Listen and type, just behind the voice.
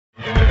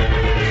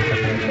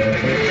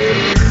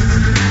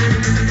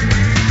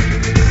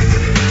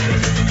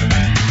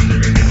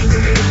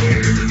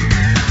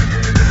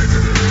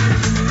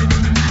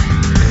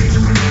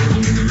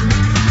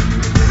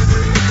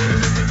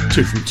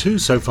2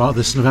 so far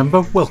this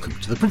November. Welcome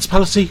to the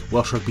Principality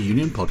Welsh Rugby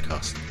Union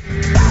podcast.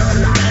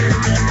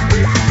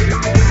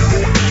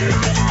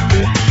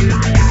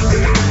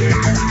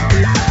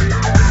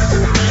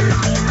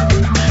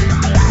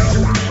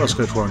 Welsh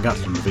coach Warren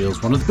Gatland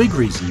reveals one of the big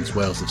reasons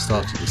Wales have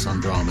started this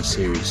Under Armour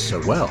series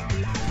so well.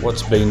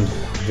 What's been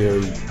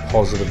very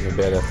positive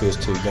about our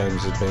first two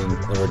games has been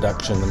the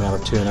reduction in the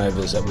amount of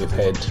turnovers that we've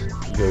had,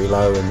 very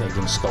low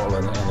against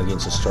Scotland and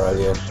against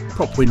Australia.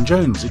 Prop Wyn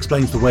Jones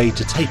explains the way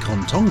to take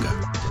on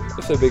Tonga.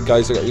 If they're big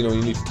guys,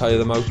 you need to tire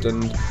them out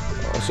and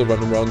also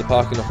run them around the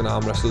park and not going to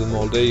arm wrestle them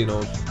all day.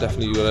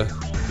 Definitely you got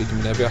to beat them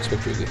in every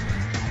aspect really.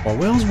 While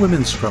Wales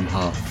women's scrum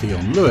half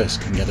Ffion Lewis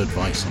can get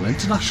advice on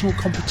international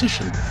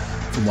competition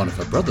from one of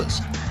her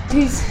brothers.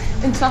 He's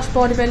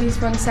international bodybuilder,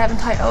 he's won 7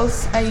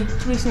 titles. I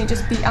recently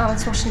just beat Alan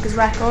Swashenka's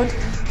record.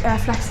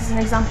 Flex is an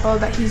example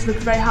that he's worked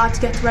very hard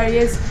to get to where he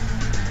is.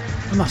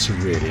 And that's a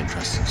really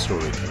interesting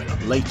story coming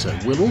up later.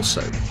 We'll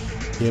also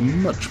hear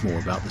much more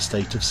about the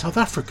state of South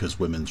Africa's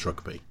women's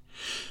rugby.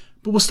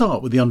 But we'll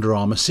start with the Under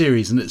Armour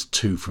series, and it's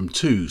 2 from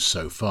 2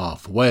 so far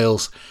for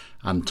Wales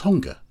and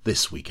Tonga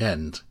this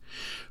weekend.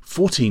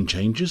 14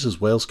 changes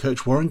as Wales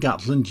coach Warren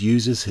Gatland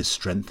uses his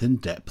strength in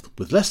depth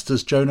with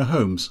Leicester's Jonah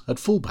Holmes at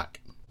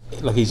fullback.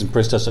 He's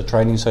impressed us at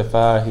training so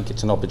far. He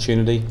gets an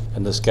opportunity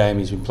in this game.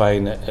 He's been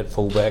playing at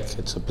fullback.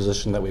 It's a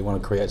position that we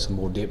want to create some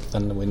more depth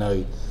in. We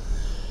know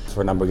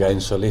for a number of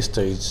games for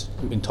Leicester he's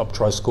been top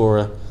try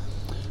scorer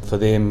for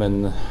them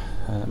and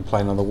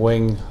playing on the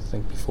wing. I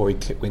think before he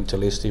went to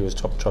Leicester he was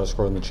top try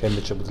scorer in the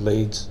Championship with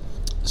Leeds.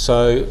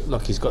 So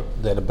he's got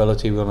that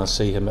ability. We want to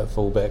see him at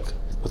fullback.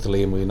 With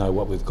Liam we know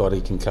what we've got.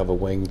 He can cover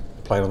wing,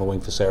 playing on the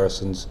wing for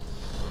Saracens,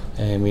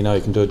 and we know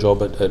he can do a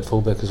job at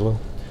fullback as well.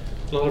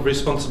 A lot of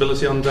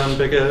responsibility on Dan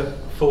Biggar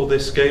for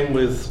this game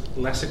with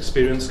less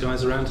experienced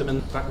guys around him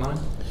in the back line?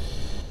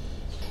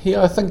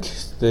 Yeah, I think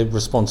the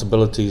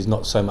responsibility is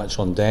not so much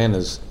on Dan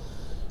as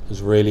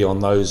really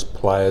on those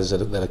players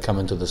that are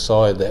coming to the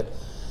side. That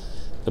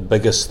the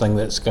biggest thing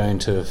that's going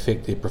to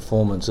affect their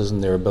performance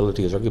isn't their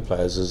ability as rugby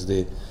players,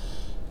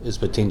 is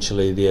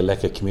potentially their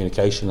lack of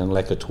communication and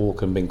lack of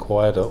talk and being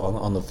quiet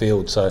on the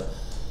field. So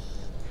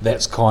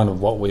that's kind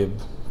of what we've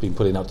been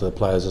putting up to the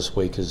players this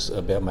week, is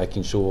about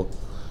making sure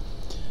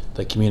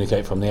they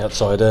communicate from the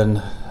outside in,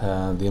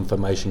 the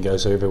information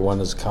goes so everyone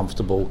is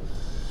comfortable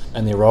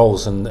in their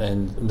roles,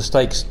 and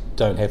mistakes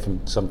don't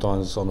happen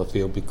sometimes on the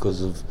field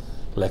because of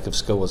lack of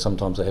skill, or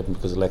sometimes they happen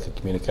because of lack of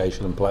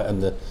communication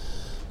and the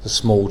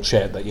small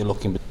chat that you're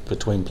looking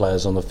between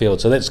players on the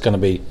field. So that's going to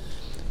be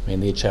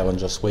their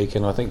challenge this week,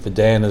 and I think for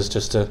Dan is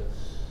just to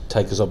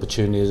take his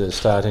opportunities at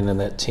starting in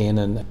that 10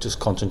 and just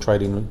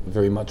concentrating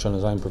very much on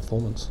his own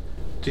performance.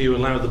 Do you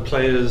allow the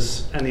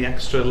players any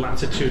extra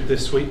latitude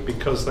this week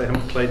because they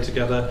haven't played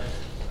together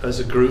as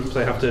a group?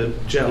 They have to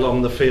gel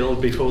on the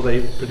field before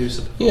they produce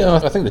a performance?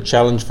 Yeah, I think the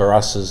challenge for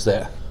us is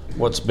that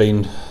what's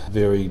been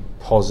very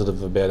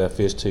positive about our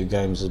first two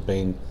games has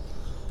been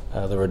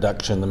the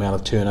reduction in the amount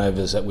of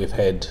turnovers that we've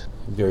had,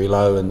 very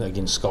low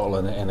against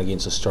Scotland and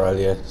against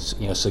Australia,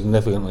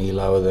 significantly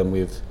lower than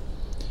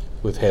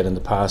we've had in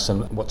the past.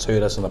 And what's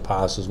hurt us in the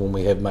past is when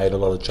we have made a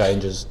lot of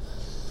changes,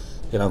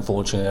 then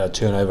unfortunately our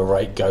turnover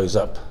rate goes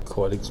up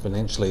quite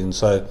exponentially,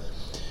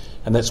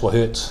 and that's what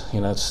hurts.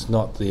 It's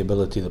not the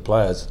ability of the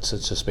players;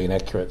 it's just being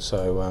accurate.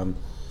 So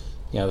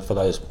for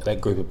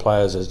that group of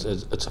players,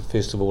 it's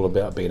first of all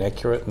about being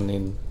accurate,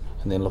 and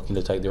then looking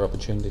to take their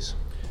opportunities.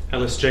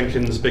 Ellis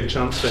Jenkins, big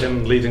chance for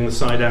him leading the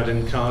side out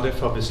in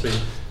Cardiff. Obviously,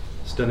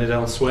 he's done it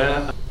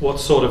elsewhere. What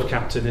sort of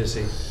captain is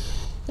he?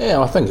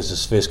 Yeah, I think it's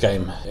his first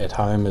game at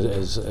home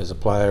as a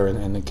player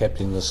and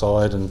captaining the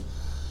side. And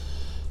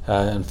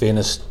in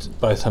fairness,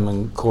 both him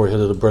and Corey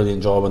did a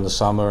brilliant job in the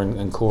summer,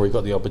 and Corey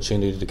got the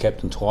opportunity to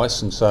captain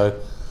twice. And so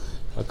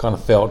I kind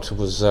of felt it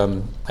was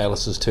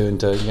Ellis's turn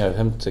to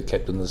him to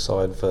captain the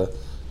side for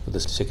the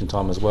second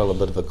time as well. A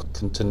bit of a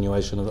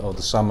continuation of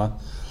the summer.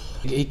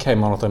 He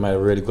came on, I think, made a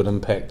really good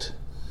impact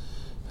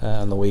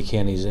on the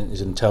weekend. He's an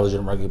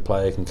intelligent rugby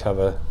player, can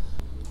cover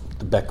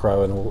the back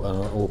row in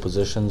all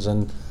positions,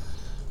 and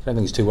I don't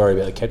think he's too worried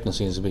about the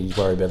captaincy. He's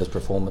worried about his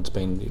performance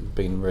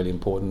being really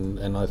important,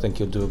 and I think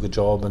he'll do a good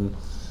job, and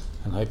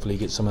hopefully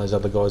get some of those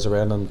other guys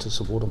around him to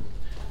support him.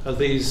 Are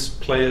these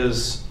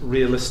players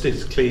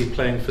realistically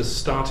playing for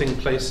starting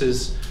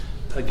places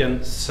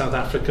against South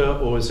Africa,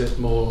 or is it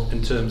more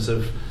in terms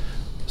of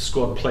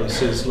squad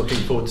places, looking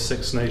forward to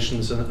Six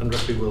Nations and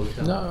Rugby World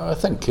Cup? No, I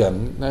think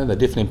they're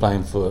definitely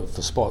playing for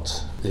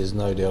spots. There's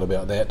no doubt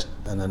about that.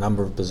 In a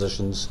number of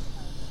positions,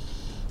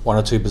 1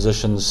 or 2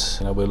 positions,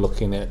 we're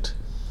looking at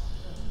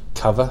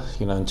cover,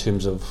 in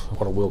terms of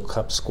what a World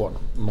Cup squad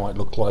might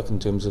look like in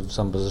terms of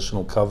some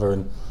positional cover,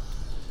 and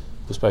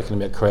we've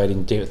spoken about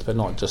creating depth, but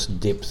not just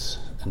depth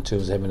in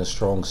terms of having a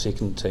strong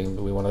second team.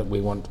 But we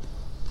want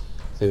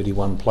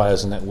 31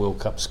 players in that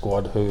World Cup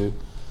squad who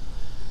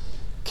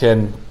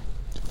can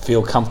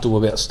feel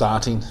comfortable about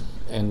starting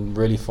and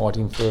really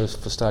fighting for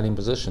starting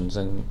positions,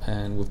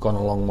 and we've gone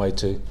a long way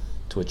to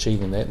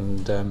achieving that,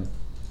 and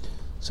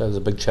so there's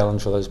a big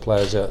challenge for those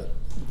players out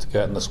to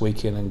go out in this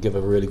weekend and give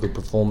a really good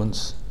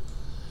performance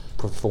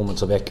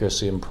of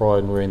accuracy and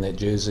pride in wearing that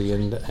jersey,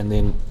 and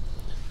then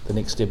the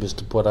next step is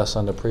to put us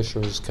under pressure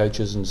as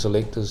coaches and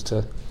selectors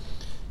to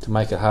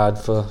make it hard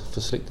for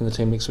selecting the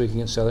team next week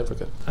against South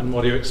Africa. And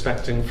what are you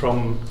expecting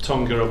from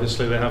Tonga?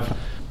 Obviously they have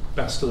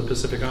best of the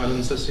Pacific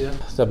Islands this year.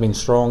 They've been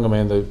strong. I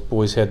mean, the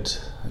boys had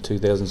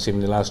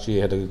 2017 last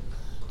year, had a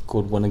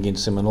good win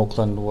against them in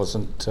Auckland,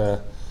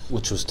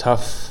 which was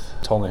tough.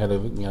 Tonga had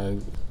a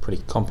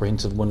pretty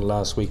comprehensive win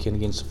last weekend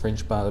against the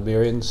French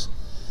Barbarians.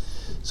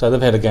 So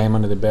they've had a game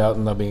under their belt,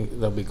 and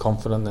they'll be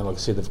confident. And like I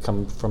said, they've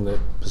come from the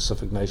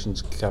Pacific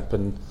Nations Cup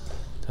and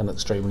done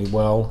extremely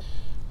well.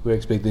 We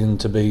expect them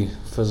to be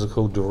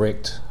physical,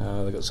 direct.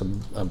 They've got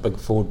a big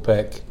forward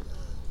pack,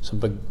 some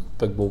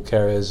big ball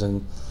carriers,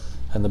 and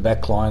the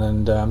back line,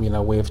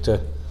 and we have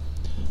to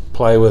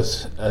play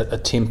with a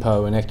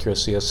tempo and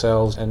accuracy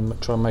ourselves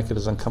and try and make it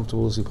as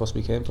uncomfortable as we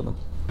possibly can for them.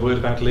 Word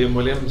about Liam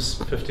Williams,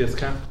 50th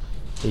cap.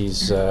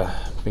 He's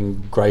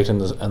been great in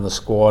the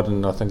squad,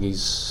 and I think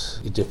he's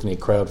definitely a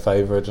crowd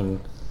favourite, and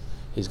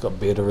he's got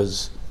better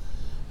as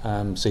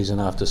season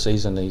after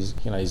season.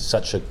 He's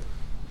such a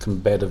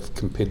combative,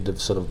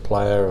 competitive sort of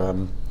player.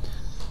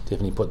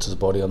 Definitely puts his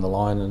body on the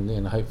line,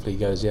 and hopefully he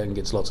goes out and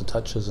gets lots of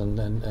touches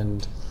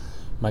and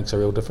makes a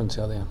real difference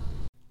out there.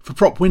 For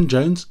Prop Wyn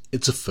Jones,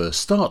 it's a first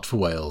start for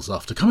Wales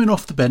after coming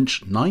off the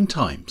bench 9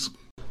 times.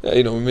 Yeah,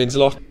 it means a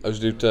lot. I was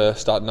due to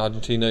start in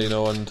Argentina,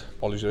 and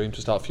always your aim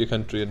to start for your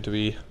country, and to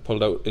be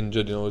pulled out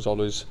injured, is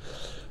always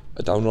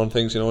a downer on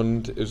things,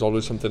 and it was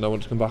always something I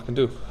wanted to come back and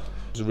do.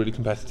 It's a really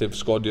competitive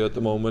squad here at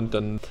the moment,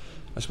 and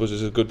I suppose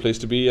it's a good place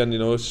to be, and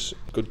it's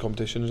good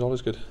competition is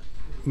always good.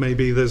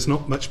 Maybe there's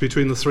not much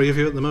between the three of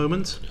you at the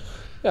moment?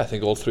 Yeah, I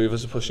think all three of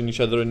us are pushing each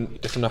other in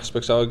different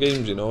aspects of our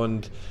games,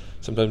 and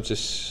sometimes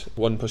this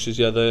one pushes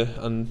the other,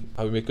 and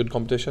how we make good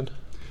competition.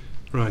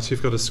 Right,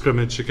 you've got a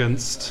scrimmage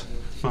against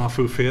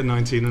Mafufi at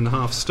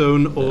 19.5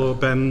 stone, or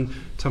Ben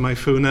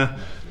Tamaifuna,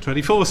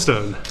 24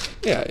 stone.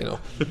 Yeah,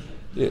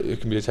 you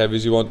can be as heavy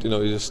as you want,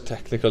 you're just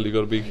technical, you've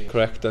got to be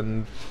correct,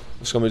 and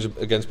I've scrimmaged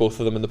against both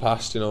of them in the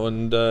past,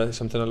 and it's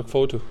something I look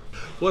forward to.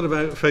 What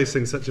about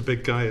facing such a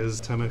big guy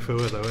as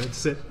Tamaifuna, though?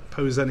 Does it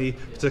pose any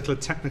particular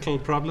technical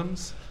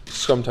problems?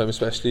 Scrum time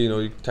especially,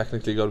 you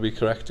technically got to be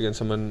correct against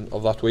someone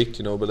of that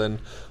weight, but then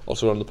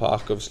also around the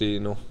park, obviously,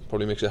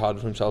 probably makes it harder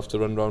for himself to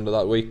run around at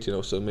that weight,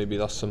 so maybe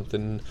that's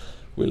something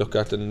we look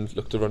at and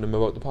look to run him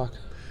about the park.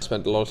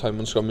 Spent a lot of time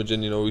on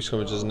scrummaging, we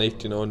scrummage as an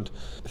 8, and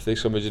if they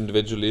scrummage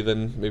individually,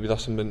 then maybe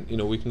that's something,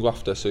 we can go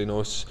after, so,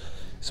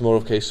 it's more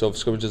of a case of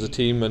scrummage as a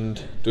team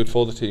and do it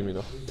for the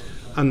team,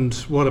 And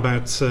what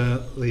about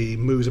the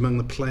mood among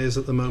the players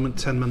at the moment,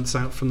 10 months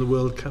out from the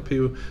World Cup?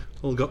 You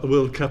all got the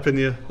World Cup in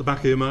the back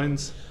of your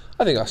minds?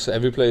 I think that's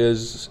every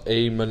player's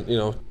aim, and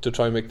to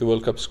try and make the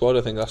World Cup squad.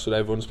 I think that's what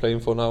everyone's playing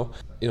for now.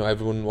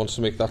 Everyone wants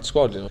to make that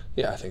squad.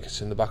 Yeah, I think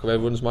it's in the back of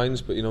everyone's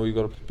minds, but you've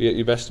got to be at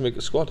your best to make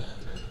the squad.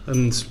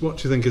 And what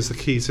do you think is the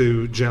key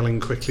to gelling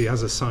quickly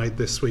as a side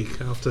this week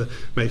after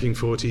making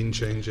 14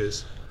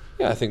 changes?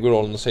 Yeah, I think we're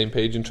all on the same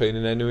page in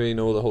training anyway.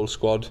 The whole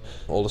squad,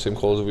 all the same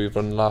calls that we've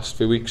run the last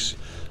few weeks.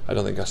 I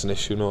don't think that's an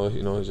issue.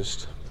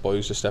 Just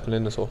boys just stepping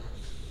in. That's all.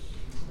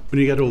 When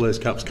you get all those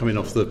caps coming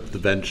off the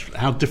bench,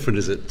 how different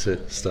is it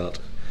to start?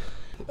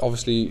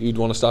 Obviously, you'd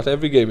want to start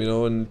every game,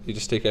 and you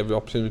just take every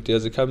opportunity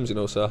as it comes,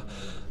 so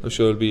I'm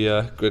sure it'll be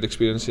a great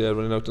experience here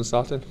running out and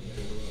starting.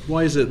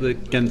 Why is it that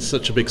against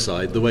such a big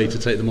side, the way to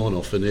take them on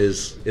often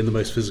is in the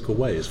most physical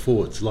way, is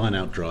forwards,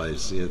 line-out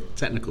drives,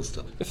 technical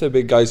stuff? If they're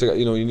big guys,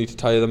 you need to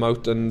tire them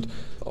out and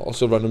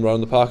also run them around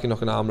the park. You're not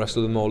going to arm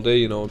wrestle them all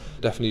day,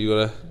 Definitely you've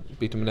got to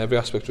beat them in every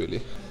aspect,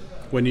 really.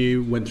 When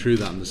you went through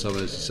that in the summer,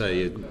 as you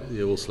say,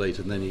 you're all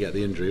slated and then you get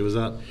the injury. Was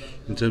that,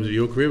 in terms of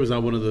your career, was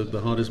that one of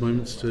the hardest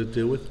moments to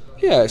deal with?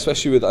 Yeah,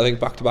 especially with, I think,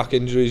 back-to-back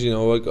injuries.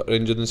 I got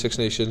injured in Six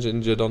Nations,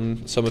 injured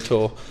on summer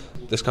tour.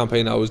 This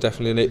campaign now was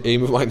definitely an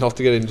aim of mine not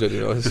to get injured.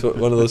 It's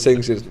one of those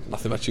things. There's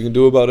nothing much you can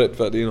do about it,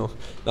 but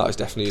it's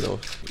definitely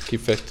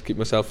keep fit, keep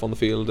myself on the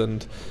field,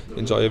 and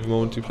enjoy every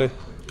moment you play.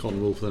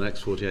 Cotton wool for the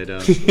next 48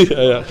 hours.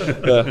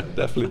 yeah,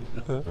 definitely.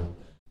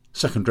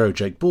 Second row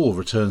Jake Ball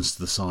returns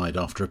to the side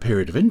after a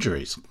period of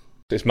injuries.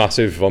 It's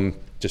massive. I'm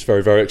just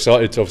very, very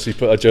excited to obviously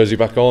put that jersey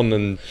back on,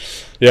 and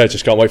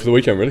just can't wait for the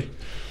weekend, really.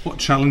 What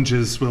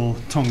challenges will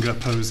Tonga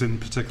pose in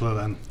particular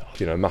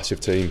then? Massive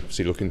team,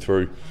 obviously looking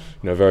through,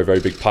 very, very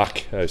big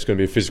pack. It's going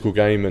to be a physical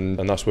game,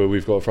 and that's where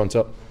we've got to front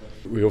up.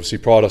 We obviously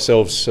pride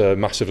ourselves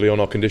massively on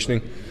our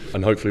conditioning,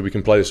 and hopefully we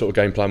can play the sort of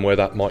game plan where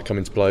that might come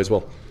into play as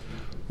well.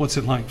 What's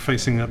it like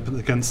facing up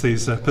against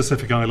these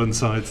Pacific Island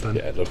sides then?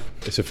 Yeah, look,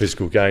 it's a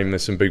physical game.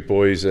 There's some big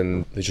boys,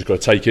 and they just got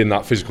to take in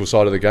that physical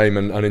side of the game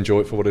and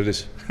enjoy it for what it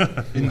is.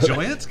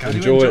 Enjoy it? Can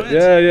enjoy you enjoy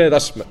it? Yeah.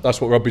 That's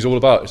what rugby's all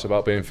about. It's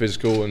about being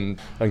physical and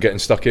getting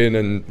stuck in,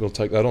 and we'll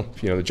take that on.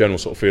 The general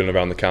sort of feeling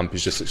around the camp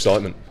is just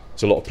excitement.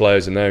 There's a lot of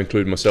players in there,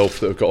 including myself,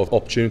 that have got an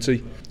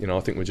opportunity. I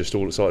think we're just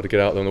all excited to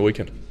get out there on the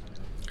weekend.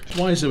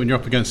 Why is it when you're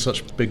up against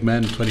such big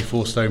men,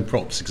 24 stone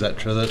props,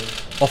 etc.,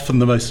 that often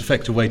the most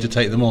effective way to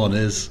take them on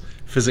is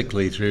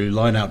physically, through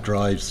line-out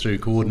drives, through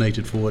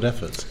coordinated forward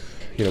efforts?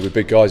 with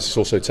big guys, it's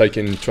also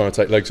trying to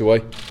take legs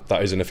away.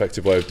 That is an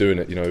effective way of doing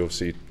it.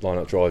 Obviously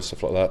line-out drives,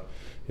 stuff like that.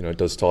 It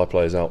does tire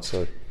players out,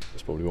 so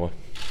that's probably why.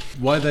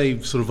 Why are they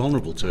sort of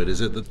vulnerable to it?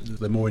 Is it that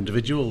they're more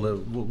individual?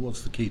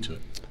 What's the key to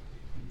it?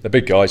 They're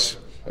big guys.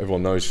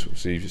 Everyone knows.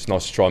 Obviously, it's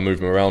nice to try and move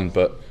them around,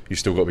 but you've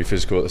still got to be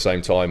physical at the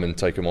same time and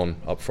take them on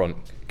up front.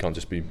 You can't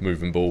just be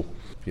moving ball,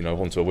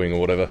 onto a wing or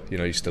whatever.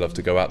 You still have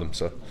to go at them.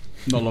 So.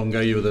 Not long ago,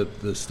 you were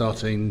the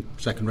starting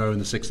second row in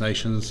the Six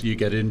Nations. You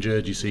get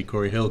injured, you see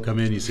Corey Hill come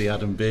in, you see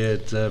Adam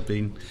Beard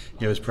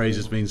his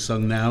praises being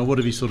sung now. What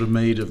have you sort of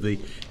made of the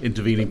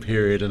intervening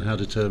period, and how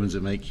determined does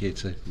it make you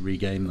to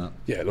regain that?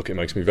 Yeah, look, it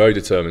makes me very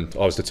determined.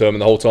 I was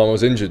determined the whole time I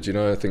was injured.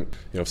 I think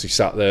obviously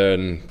sat there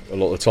and a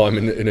lot of the time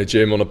in a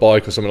gym on a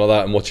bike or something like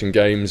that and watching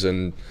games,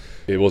 and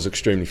it was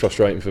extremely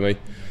frustrating for me.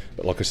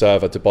 But like I say,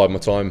 I've had to bide my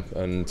time,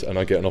 and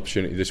I get an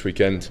opportunity this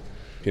weekend.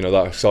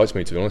 That excites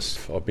me, to be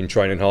honest. I've been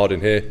training hard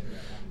in here.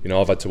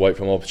 I've had to wait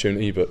for my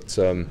opportunity, but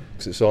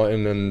it's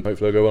exciting, and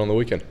hopefully I'll go well on the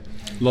weekend.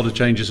 A lot of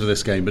changes for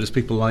this game, but it's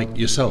people like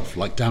yourself,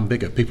 like Dan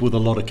Biggar, people with a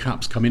lot of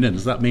caps coming in.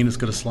 Does that mean it's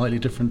got a slightly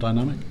different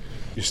dynamic?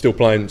 You're still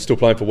playing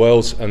for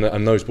Wales,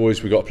 and those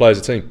boys, we've got to play as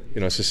a team.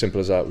 It's as simple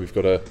as that. We've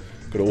got to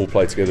all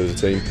play together as a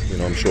team.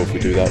 I'm sure if we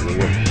do that, we'll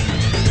win.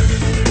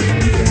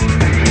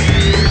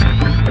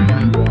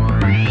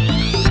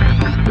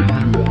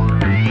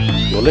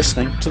 You're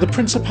listening to the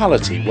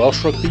Principality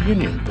Welsh Rugby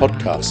Union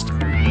podcast.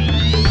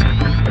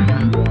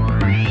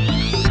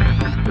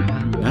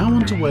 Now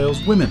on to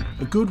Wales women.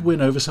 A good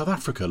win over South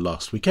Africa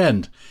last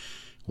weekend.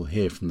 We'll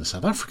hear from the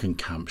South African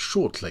camp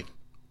shortly.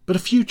 But a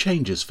few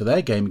changes for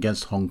their game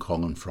against Hong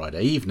Kong on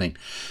Friday evening.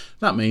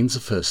 That means a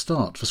first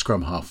start for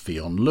scrum half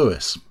Ffion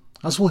Lewis.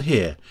 As we'll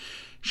hear,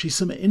 she's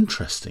some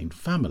interesting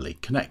family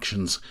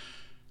connections.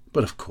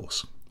 But of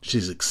course,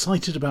 she's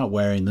excited about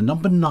wearing the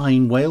number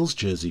 9 Wales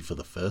jersey for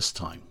the first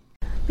time.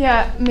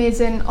 Yeah,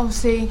 amazing.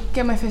 Obviously,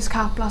 get my first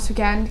cap last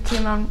weekend.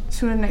 Came around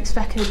sooner than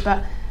expected,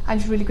 but I'm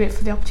just really grateful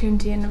for the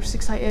opportunity, and I'm just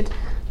excited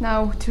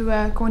now to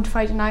go into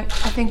Friday night.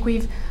 I think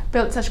we've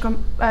built such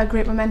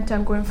great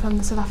momentum going from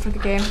the South Africa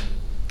game.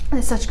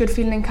 There's such a good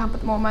feeling in camp at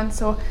the moment,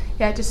 so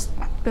yeah, it just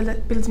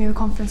builds me the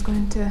confidence going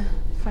into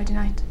Friday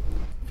night.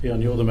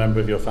 Ffion, you're the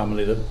member of your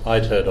family that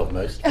I'd heard of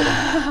most, but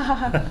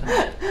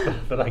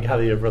I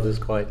gather your brother's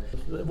quite...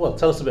 Well,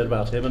 tell us a bit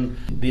about him and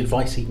the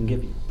advice he can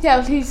give you. Yeah,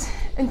 well, he's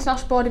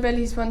international bodybuilder.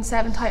 He's won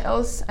 7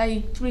 titles.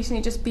 I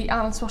recently just beat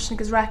Arnold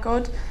Schwarzenegger's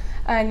record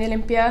in the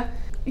Olympia.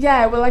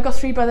 Yeah, well, I got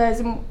 3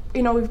 brothers, and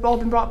we've all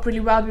been brought up really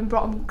well. We've been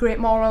brought up with great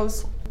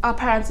morals. Our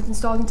parents have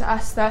installed into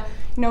us that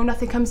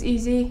nothing comes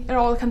easy. It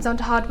all comes down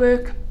to hard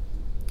work.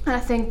 And I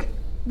think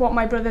what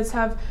my brothers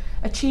have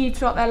achieved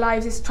throughout their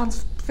lives is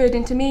transferred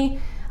into me.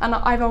 And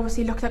I've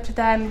obviously looked up to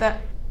them. That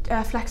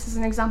Flex is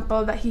an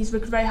example that he's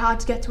worked very hard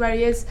to get to where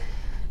he is.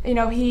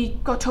 He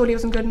got told he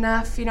wasn't good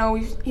enough.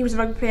 He was a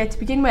rugby player to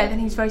begin with, and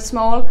he was very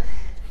small.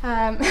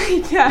 He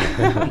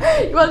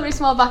was very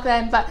small back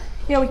then, but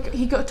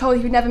he got told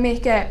he would never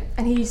make it,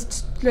 and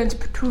he's learned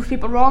to prove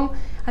people wrong.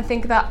 I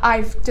think that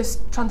I've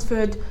just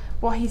transferred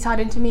what he's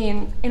had into me,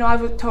 and I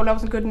was told I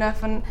wasn't good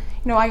enough, and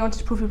I wanted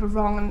to prove people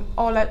wrong, and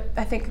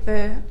I think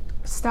the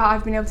start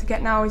I've been able to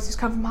get now is just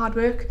come from hard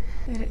work.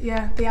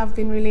 They have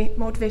been really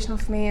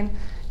motivational for me, and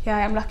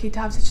I'm lucky to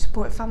have such a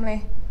supportive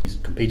family. He's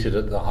competed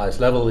at the highest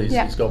level.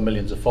 He's got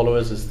millions of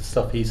followers. Is the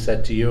stuff he's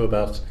said to you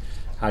about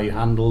how you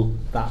handle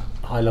that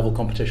high level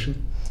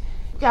competition?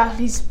 Yeah,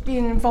 he's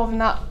been involved in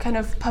that kind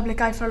of public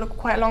eye for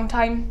quite a long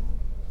time.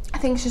 I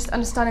think it's just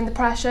understanding the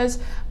pressures,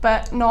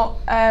 but not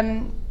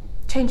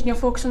changing your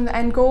focus on the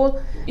end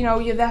goal.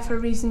 You're there for a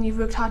reason. You've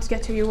worked hard to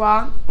get to who you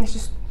are. And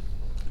it's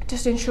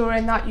just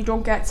ensuring that you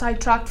don't get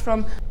sidetracked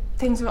from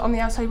things on the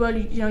outside world.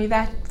 You're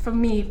there for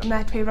me. I'm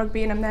there to play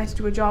rugby, and I'm there to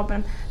do a job,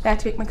 and I'm there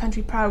to make my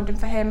country proud. And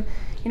for him,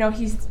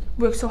 he's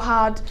worked so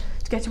hard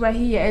to get to where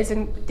he is,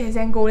 and his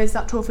end goal is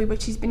that trophy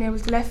which he's been able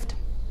to lift.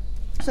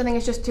 So I think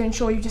it's just to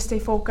ensure you just stay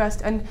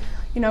focused and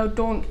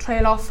don't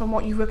trail off from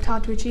what you've worked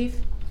hard to achieve.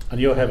 And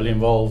you're heavily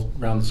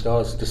involved around the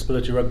Scars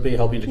Disability Rugby,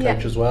 helping to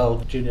coach as well,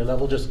 junior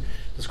level. Just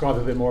describe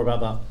a bit more about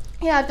that.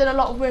 Yeah, I've done a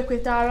lot of work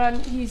with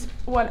Darren. He's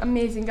one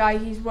amazing guy.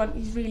 He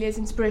really is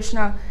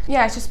inspirational.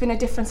 Yeah, it's just been a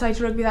different side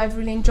to rugby that I've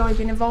really enjoyed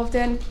being involved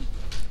in.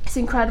 It's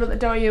incredible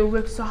that WU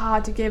works so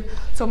hard to give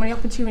so many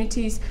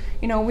opportunities.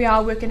 We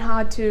are working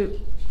hard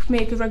to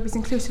make the rugby as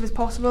inclusive as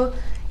possible.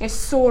 It's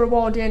so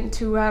rewarding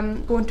to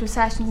go into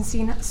sessions and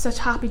seeing such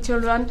happy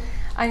children.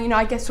 And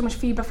I get so much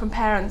feedback from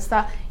parents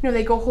that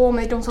they go home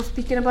and they don't stop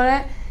speaking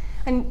about it,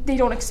 and they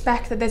don't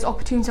expect that there's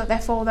opportunities out there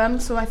for them.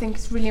 So I think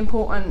it's really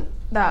important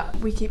that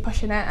we keep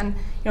pushing it, and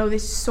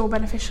this is so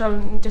beneficial,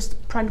 and just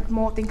trying to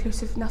promote the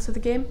inclusiveness of the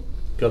game.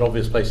 Got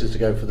obvious places to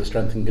go for the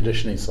strength and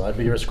conditioning side,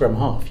 but you're a scrum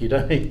half. You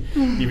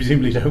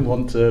presumably don't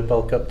want to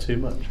bulk up too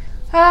much.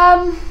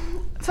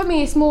 For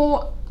me, it's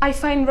more. I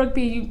find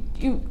rugby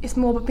it's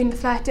more about being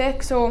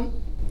athletic. So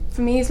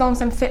for me, as long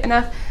as I'm fit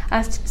enough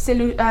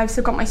and I've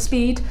still got my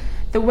speed,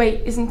 the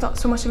weight isn't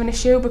so much of an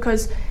issue,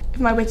 because if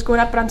my weight's going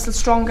up but I'm still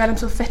stronger and I'm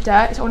still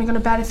fitter, it's only going to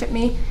benefit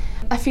me.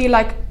 I feel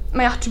like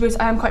my attributes,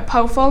 I am quite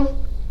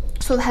powerful,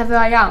 so So the heavier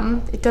I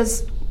am, it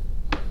does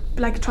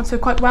transfer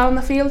quite well in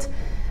the field.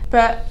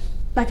 But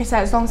like I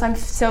said, as long as I'm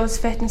still as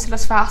fit and still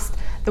as fast,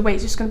 the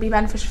weight's just going to be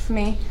beneficial for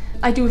me.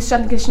 I do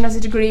strength and conditioning as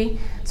a degree,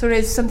 so it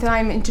is something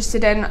I'm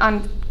interested in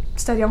and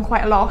study on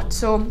quite a lot.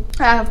 So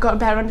I've got a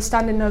better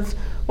understanding of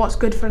what's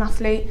good for an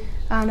athlete,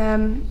 and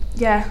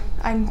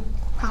I'm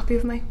happy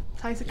with my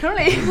size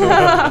currently.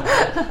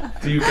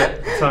 Do you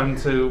get time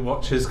to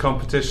watch his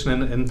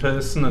competition in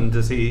person, and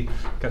does he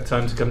get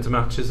time to come to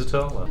matches at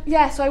all?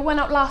 Yeah, so I went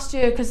out last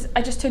year because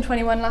I just turned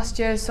 21 last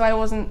year,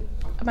 so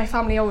my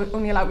family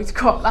only allowed me to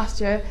go out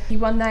last year. He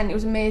won then, it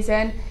was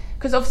amazing,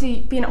 because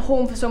obviously being at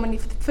home for so many,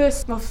 for the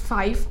first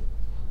 5,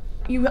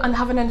 you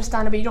have an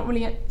understanding, but you don't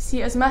really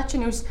see it as much,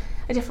 and it was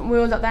a different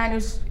world out there,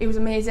 and it was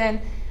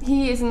amazing.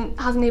 He hasn't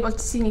been able to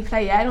see me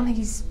play yet. I don't think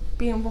he's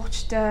being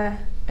watched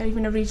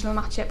even a regional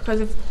match yet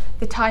because of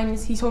the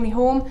times he's only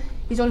home.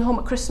 He's only home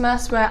at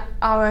Christmas, where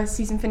our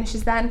season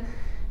finishes then.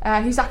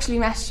 He was actually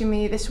messaging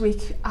me this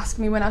week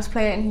asking me when I was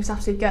playing, and he was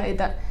absolutely gutted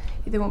that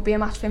there won't be a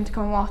match for him to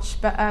come and watch,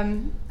 but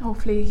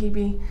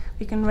hopefully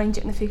we can arrange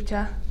it in the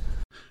future.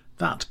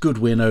 That good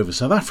win over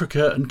South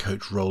Africa, and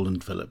coach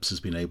Roland Phillips has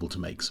been able to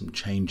make some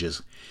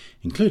changes,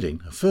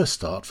 including a first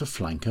start for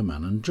flanker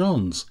Manon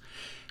Johns.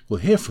 We'll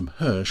hear from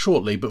her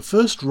shortly, but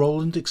first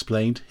Roland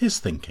explained his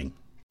thinking.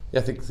 Yeah,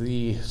 I think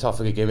the South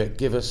Africa game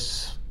gave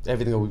us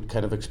everything that we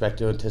kind of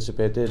expected or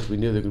anticipated. We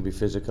knew they were going to be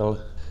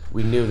physical.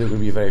 We knew they were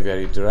going to be very,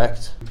 very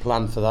direct.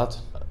 Planned for that.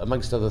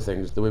 Amongst other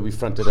things, the way we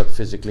fronted up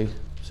physically,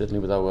 certainly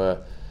with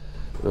our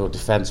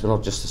defence, but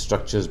not just the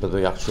structures, but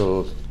the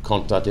actual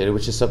contact area,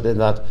 which is something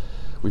that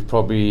we've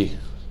probably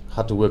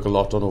had to work a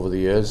lot on over the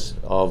years,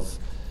 of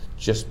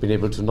just being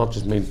able to not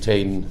just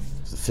maintain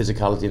the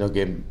physicality in our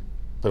game,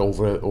 but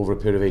over a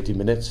period of 80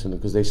 minutes, and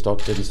because they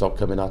didn't stop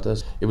coming at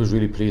us. It was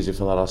really pleasing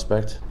from that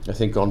aspect. I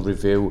think on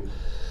review,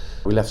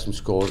 we left some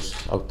scores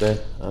out there,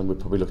 and we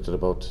probably looked at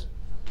about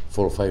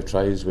 4 or 5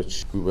 tries,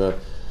 which we were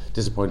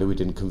disappointed we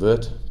didn't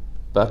convert,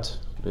 but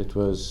it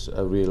was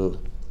a real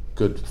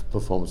good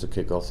performance to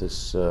kick off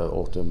this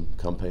autumn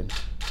campaign.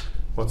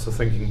 What's the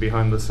thinking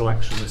behind the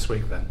selection this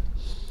week then?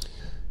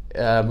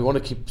 We want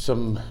to keep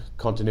some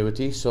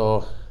continuity,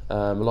 so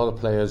a lot of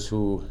players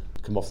who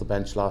come off the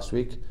bench last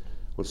week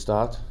will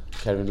start.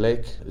 Karen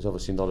Lake is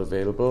obviously not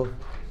available,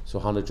 so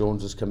Hannah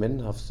Jones has come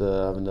in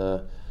after having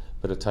a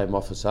bit of time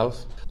off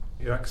herself.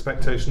 Your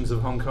expectations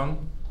of Hong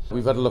Kong?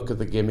 We've had a look at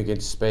the game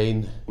against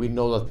Spain. We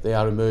know that they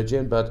are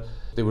emerging, but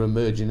they were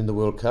emerging in the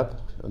World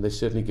Cup, and they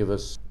certainly give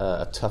us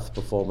a tough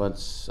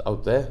performance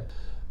out there.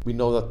 We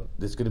know that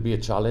there's going to be a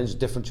challenge,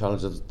 different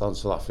challenges than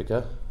South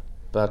Africa.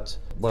 But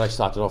when I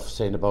started off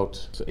saying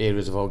about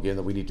areas of our game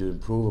that we need to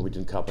improve and we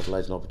didn't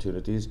capitalise on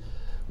opportunities,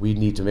 we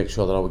need to make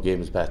sure that our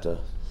game is better.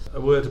 A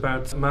word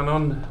about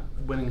Manon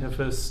winning her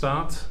first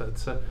start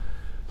at a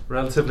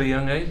relatively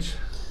young age.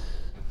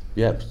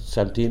 Yeah,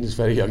 17 is a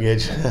very young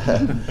age.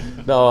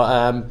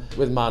 No,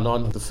 with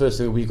Manon, the first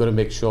thing we've got to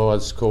make sure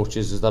as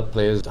coaches is that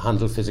players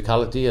handle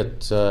physicality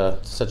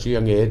at such a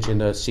young age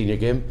in a senior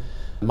game.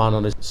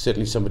 Manon is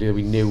certainly somebody that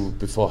we knew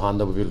beforehand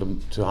that we'd be able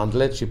to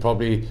handle it. She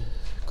probably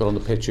got on the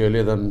pitch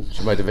earlier than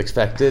she might have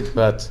expected,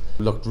 but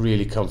looked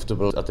really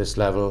comfortable at this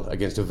level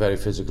against a very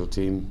physical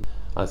team.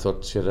 I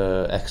thought she had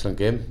an excellent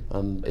game,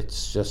 and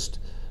it's just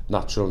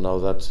natural now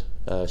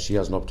that she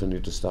has an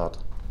opportunity to start.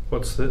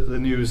 What's the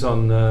news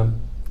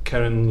on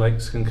Karen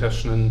Lake's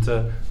concussion,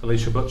 and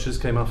Alicia Butcher's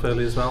came off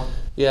early as well?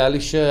 Yeah,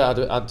 Alicia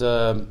had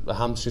a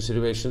hamstring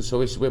situation,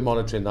 so we're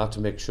monitoring that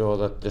to make sure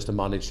that just to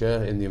manage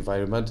her in the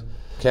environment.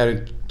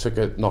 Karen took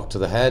a knock to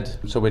the head,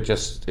 so we're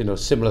just,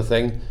 similar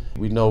thing.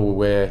 We know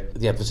where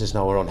the emphasis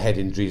now are on head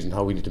injuries and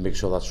how we need to make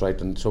sure that's right,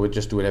 and so we're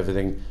just doing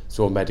everything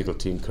through our medical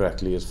team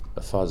correctly as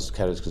far as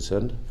Karen's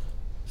concerned.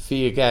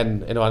 Fee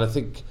again, and I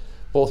think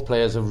both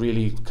players have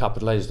really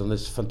capitalised on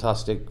this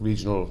fantastic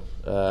regional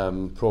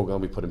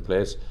programme we put in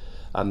place,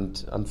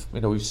 and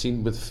we've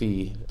seen with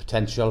Fee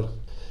potential,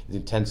 the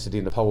intensity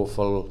and the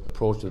powerful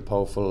approach and the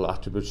powerful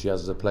attributes she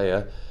has as a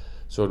player.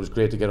 So it was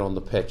great to get on the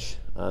pitch,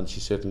 and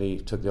she certainly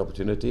took the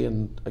opportunity.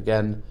 And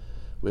again,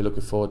 we're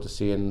looking forward to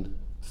seeing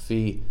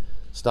Fee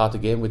start a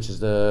game, which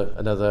is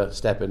another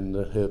step in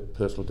her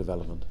personal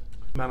development.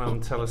 Manon,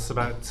 tell us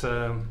about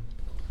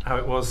how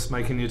it was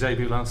making your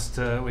debut last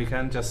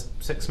weekend.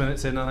 Just 6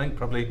 minutes in, I think,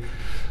 probably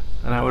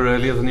an hour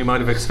earlier than you might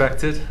have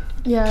expected.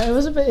 Yeah, it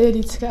was a bit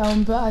early to get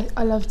on, but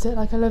I loved it.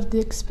 I loved the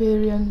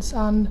experience,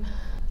 and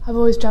I've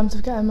always dreamt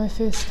of getting my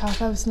first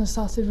cap ever since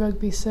I started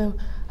rugby, so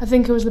I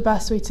think it was the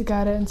best way to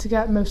get it, and to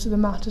get most of the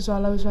match as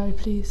well. I was very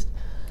pleased.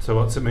 So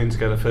what's it mean to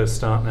get a first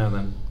start now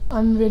then?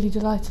 I'm really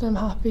delighted, I'm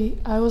happy.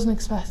 I wasn't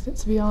expecting it,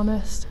 to be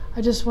honest.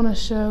 I just want to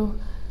show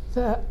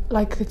that,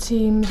 the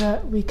team,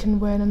 that we can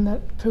win and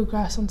that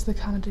progress onto the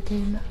Canada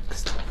game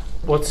next.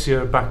 What's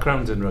your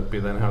background in rugby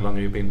then? How long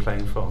have you been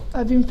playing for?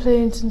 I've been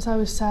playing since I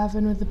was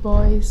 7 with the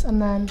boys,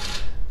 and then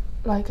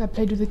I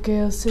played with the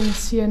girls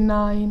since year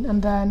 9,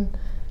 and then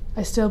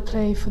I still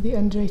play for the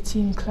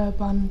under-18 club,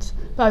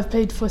 but I've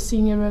played for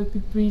senior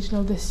rugby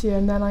regional this year,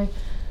 and then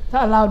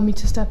that allowed me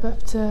to step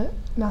up to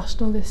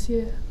national this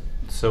year.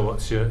 So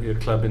what's your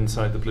club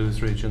inside the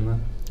Blues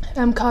region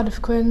then?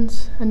 Cardiff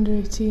Quins, under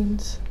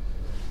 18s.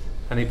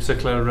 Any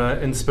particular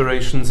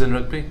inspirations in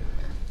rugby?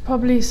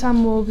 Probably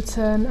Sam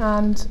Warburton,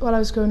 and while I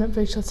was growing up,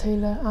 Rachel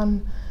Taylor,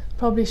 and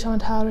probably Sian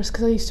Harris,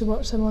 because I used to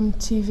watch them on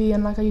TV,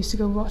 and I used to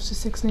go watch the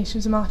Six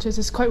Nations matches.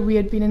 It's quite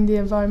weird being in the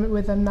environment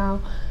with them now,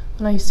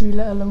 when I used to be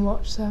little and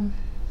watch them.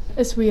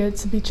 It's weird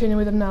to be training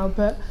with them now,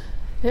 but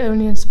it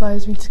only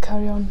inspires me to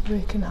carry on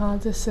working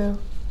harder, so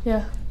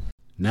yeah.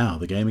 Now,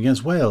 the game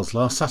against Wales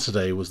last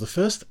Saturday was the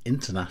first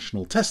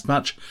international test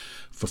match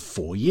for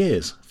 4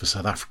 years for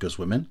South Africa's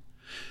women.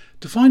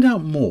 To find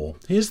out more,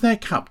 here's their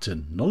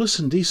captain,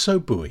 Nolasindi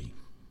Sobui.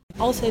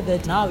 I'll say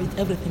that now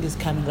everything is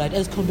coming right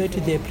as compared to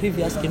the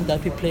previous game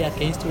that we played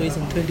against Wales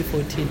in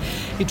 2014.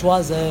 It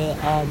was a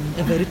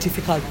very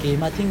difficult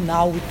game. I think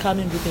now we're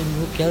coming with the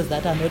new girls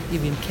that are not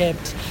even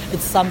kept.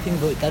 It's something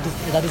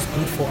that is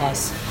good for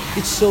us.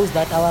 It shows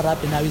that our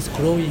rugby now is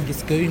growing,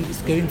 it's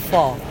going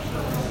far.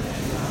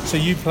 So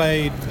you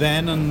played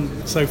then,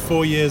 and so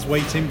 4 years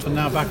waiting for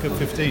now back at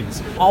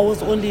 15s? I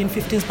was only in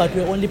 15s, but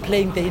we're only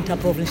playing the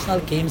interprovincial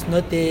games,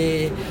 not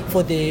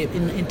for the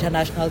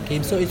international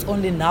games. So it's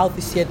only now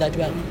this year that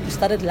we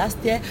started last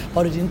year,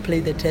 but we didn't play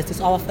the test.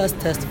 It's our first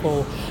test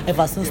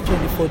ever since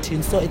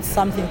 2014. So it's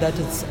something that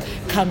is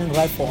coming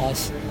right for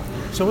us.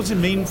 So what does it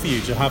mean for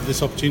you to have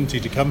this opportunity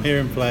to come here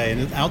and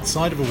play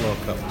outside of a World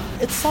Cup?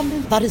 It's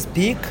something that is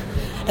big.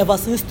 Ever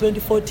since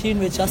 2014,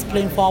 we're just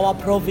playing for our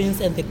province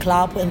and the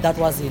club, and that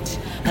was it.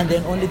 And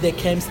then only the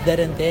camps there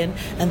and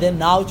then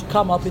now to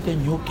come up with the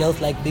new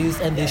girls like this,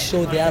 and they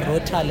show their raw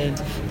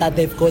talent, that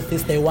they've got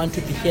this, they want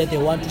to be here, they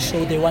want to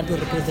show, they want to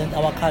represent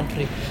our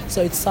country.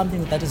 So it's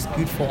something that is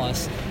good for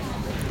us.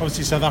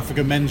 Obviously, South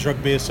Africa men's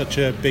rugby is such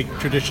a big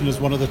tradition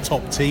as one of the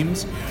top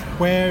teams.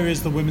 Where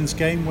is the women's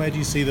game? Where do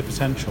you see the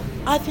potential?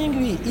 I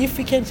think if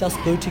we can just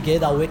go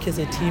together, work as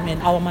a team,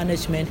 and our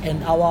management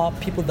and our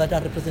people that are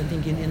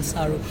representing in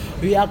SARU,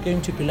 we are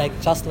going to be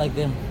just like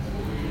them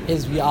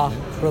as we are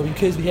growing,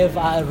 because we have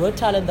a raw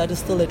talent that is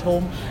still at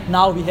home.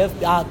 Now we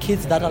have our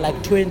kids that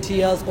are 20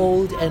 years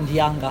old and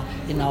younger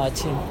in our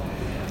team.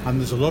 And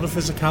there's a lot of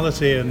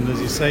physicality and, as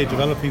you say,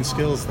 developing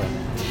skills there.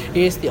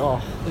 Yes, they are.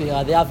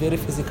 They are very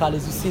physical.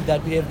 As you see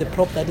that we have the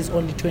prop that is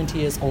only 20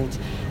 years old.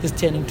 He's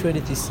turning 20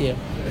 this year.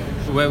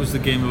 Where was the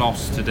game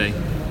lost today,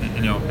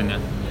 in your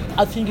opinion?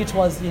 I think it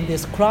was in the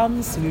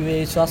scrums. We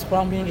were just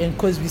scrambling, and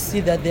because we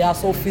see that they are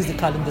so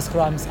physical in the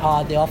scrums,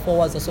 their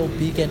forwards are so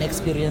big and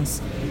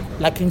experienced.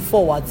 In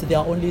forwards, there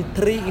are only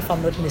 3, if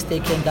I'm not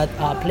mistaken, that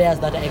are players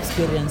that are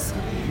experienced.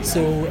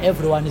 So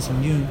everyone is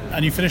new.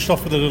 And you finished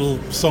off with a little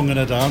song and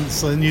a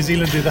dance. New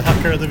Zealand do the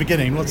haka at the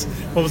beginning. What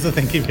was the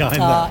thinking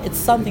behind that? It's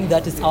something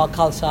that is our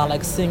culture,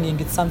 like singing.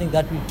 It's something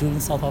that we do in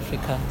South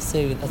Africa.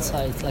 So that's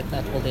why it's like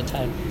that all the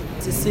time.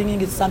 So singing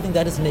is something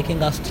that is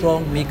making us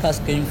strong, make us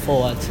going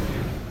forward.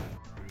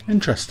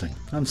 Interesting,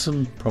 and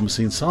some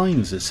promising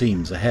signs, it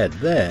seems, ahead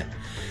there.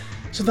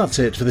 So that's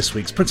it for this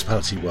week's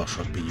Principality Welsh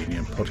Rugby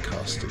Union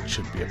podcast. It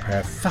should be a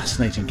pair of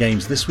fascinating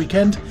games this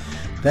weekend.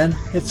 Then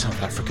it's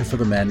South Africa for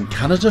the men,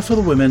 Canada for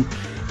the women,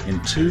 in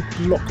 2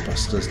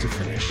 blockbusters to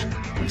finish.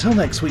 Until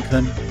next week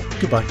then,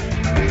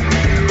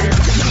 goodbye.